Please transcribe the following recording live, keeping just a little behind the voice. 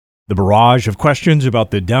The barrage of questions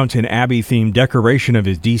about the Downton Abbey-themed decoration of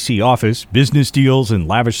his D.C. office, business deals, and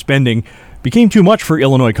lavish spending became too much for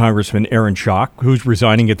Illinois Congressman Aaron Schock, who's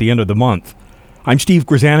resigning at the end of the month. I'm Steve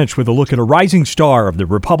Grzanich with a look at a rising star of the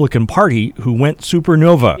Republican Party who went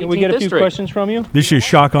supernova. Can we get a few questions from you? This is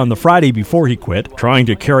Schock on the Friday before he quit, trying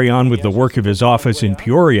to carry on with the work of his office in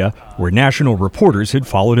Peoria, where national reporters had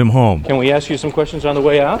followed him home. Can we ask you some questions on the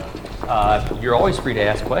way out? You're always free to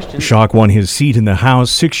ask questions. Schock won his seat in the House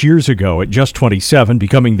 6 years ago at just 27,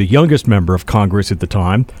 becoming the youngest member of Congress at the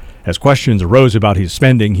time. As questions arose about his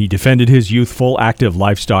spending, he defended his youthful, active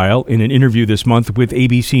lifestyle in an interview this month with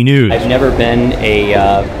ABC News. I've never been a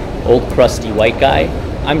old, crusty white guy.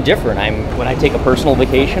 I'm different. When I take a personal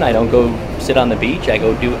vacation, I don't go sit on the beach. I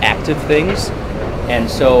go do active things. And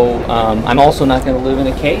so I'm also not going to live in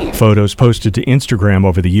a cave. Photos posted to Instagram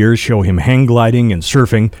over the years show him hang gliding and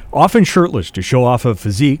surfing, often shirtless to show off a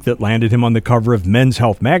physique that landed him on the cover of Men's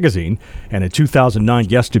Health magazine and a 2009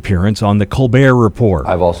 guest appearance on The Colbert Report.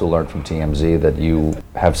 I've also learned from TMZ that you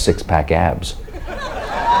have six-pack abs. Is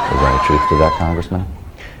there any truth to that, Congressman?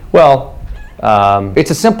 Well,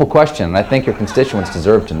 it's a simple question, and I think your constituents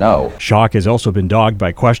deserve to know. Schock has also been dogged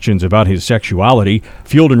by questions about his sexuality,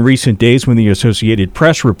 fueled in recent days when the Associated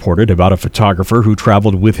Press reported about a photographer who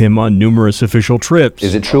traveled with him on numerous official trips.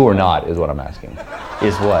 Is it true or not, is what I'm asking.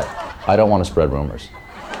 is what? I don't want to spread rumors.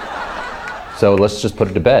 So let's just put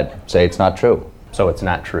it to bed. Say it's not true. So it's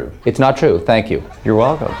not true. It's not true. Thank you. You're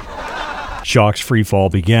welcome. Schock's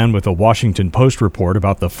freefall began with a Washington Post report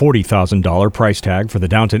about the $40,000 price tag for the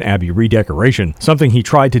Downton Abbey redecoration, something he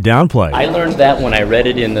tried to downplay. I learned that when I read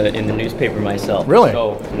it in the newspaper myself. Really?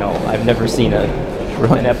 So, no, I've never seen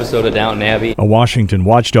an episode of Downton Abbey. A Washington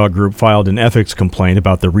watchdog group filed an ethics complaint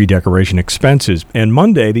about the redecoration expenses, and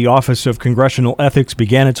Monday the Office of Congressional Ethics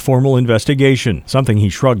began its formal investigation, something he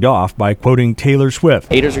shrugged off by quoting Taylor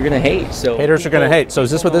Swift. Haters are going to hate. So Haters are going to hate. So is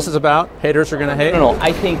this what this is about? Haters are going to hate? No.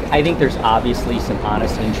 I think there's obviously some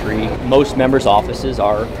honest intrigue. Most members' offices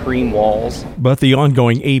are cream walls. But the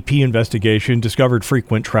ongoing AP investigation discovered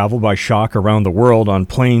frequent travel by Schock around the world on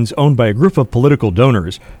planes owned by a group of political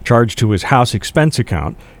donors charged to his House expense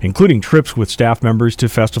account, including trips with staff members to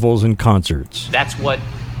festivals and concerts. That's what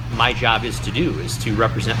my job is to do, is to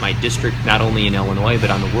represent my district not only in Illinois but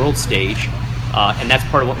on the world stage. And that's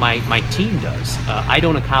part of what my team does. I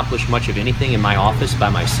don't accomplish much of anything in my office by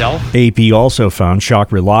myself. AP also found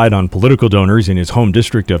Schock relied on political donors in his home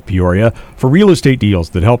district of Peoria for real estate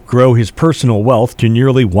deals that helped grow his personal wealth to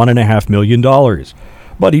nearly $1.5 million.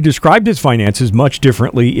 But he described his finances much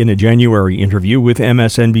differently in a January interview with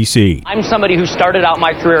MSNBC. I'm somebody who started out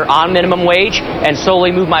my career on minimum wage and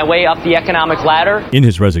slowly moved my way up the economic ladder. In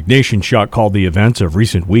his resignation, Schock called the events of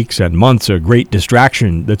recent weeks and months a great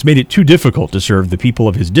distraction that's made it too difficult to serve the people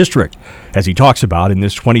of his district, as he talks about in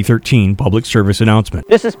this 2013 public service announcement.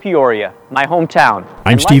 This is Peoria, my hometown.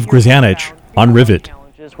 I'm Steve Grzanich on Rivet.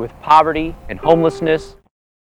 Challenges with poverty and homelessness.